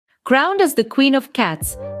Crowned as the queen of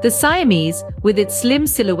cats, the Siamese, with its slim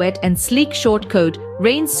silhouette and sleek short coat,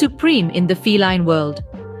 reigns supreme in the feline world.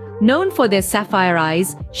 Known for their sapphire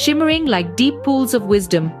eyes, shimmering like deep pools of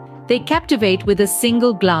wisdom, they captivate with a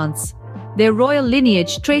single glance. Their royal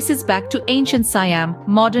lineage traces back to ancient Siam,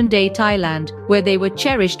 modern-day Thailand, where they were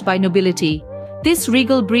cherished by nobility. This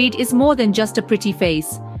regal breed is more than just a pretty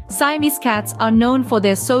face. Siamese cats are known for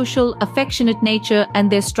their social, affectionate nature and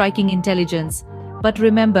their striking intelligence. But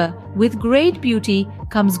remember, with great beauty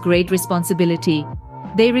comes great responsibility.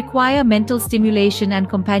 They require mental stimulation and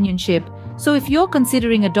companionship, so if you're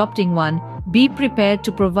considering adopting one, be prepared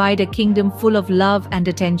to provide a kingdom full of love and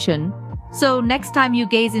attention. So next time you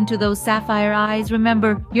gaze into those sapphire eyes,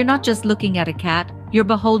 remember, you're not just looking at a cat, you're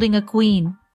beholding a queen.